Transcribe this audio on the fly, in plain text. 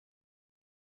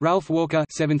Ralph Walker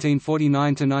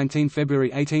 (1749–19 February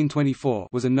 1824)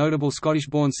 was a notable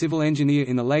Scottish-born civil engineer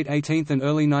in the late 18th and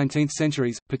early 19th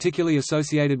centuries, particularly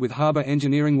associated with harbour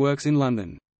engineering works in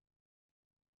London.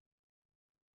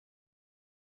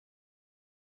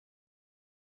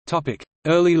 Topic: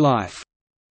 Early life.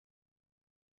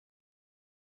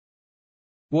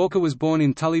 Walker was born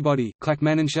in Tullibody,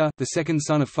 Clackmannanshire, the second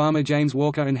son of farmer James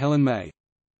Walker and Helen May.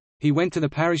 He went to the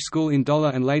parish school in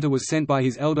Dollar and later was sent by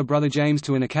his elder brother James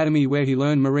to an academy where he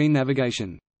learned marine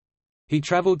navigation. He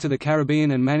travelled to the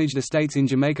Caribbean and managed estates in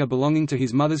Jamaica belonging to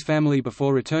his mother's family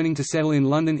before returning to settle in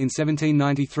London in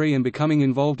 1793 and becoming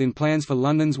involved in plans for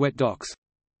London's wet docks.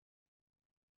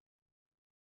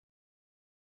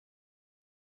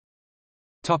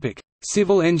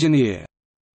 Civil engineer.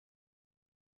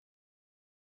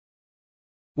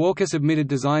 Walker submitted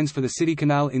designs for the City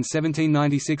Canal in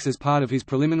 1796 as part of his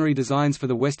preliminary designs for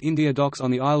the West India Docks on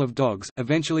the Isle of Dogs,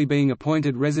 eventually being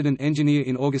appointed resident engineer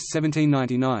in August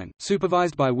 1799,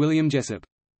 supervised by William Jessop.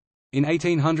 In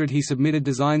 1800 he submitted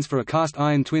designs for a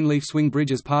cast-iron twin-leaf swing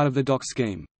bridge as part of the docks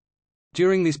scheme.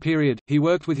 During this period, he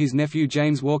worked with his nephew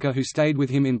James Walker who stayed with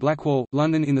him in Blackwall,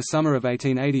 London in the summer of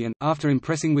 1880 and, after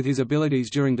impressing with his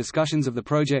abilities during discussions of the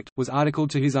project, was articled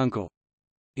to his uncle.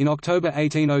 In October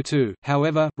 1802,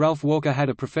 however, Ralph Walker had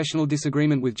a professional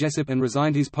disagreement with Jessop and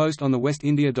resigned his post on the West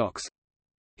India Docks.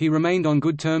 He remained on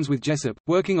good terms with Jessop,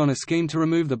 working on a scheme to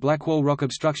remove the Blackwall rock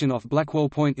obstruction off Blackwall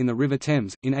Point in the River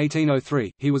Thames. In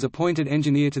 1803, he was appointed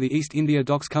engineer to the East India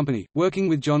Docks Company, working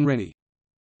with John Rennie.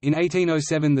 In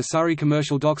 1807 the Surrey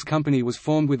Commercial Docks Company was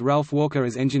formed with Ralph Walker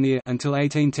as engineer until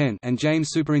 1810 and James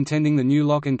superintending the new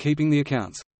lock and keeping the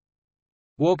accounts.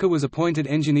 Walker was appointed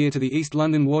engineer to the East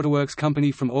London Waterworks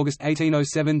Company from August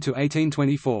 1807 to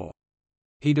 1824.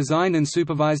 He designed and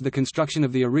supervised the construction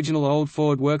of the original Old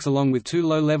Ford Works along with two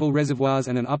low-level reservoirs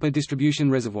and an upper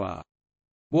distribution reservoir.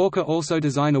 Walker also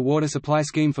designed a water supply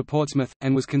scheme for Portsmouth,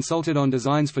 and was consulted on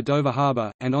designs for Dover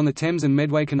Harbour, and on the Thames and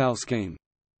Medway Canal scheme.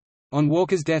 On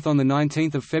Walker's death on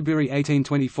 19 February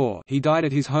 1824, he died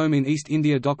at his home in East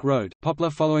India Dock Road, Poplar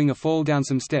following a fall down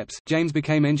some steps. James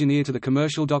became engineer to the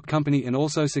Commercial Dock Company and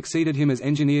also succeeded him as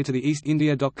engineer to the East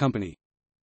India Dock Company.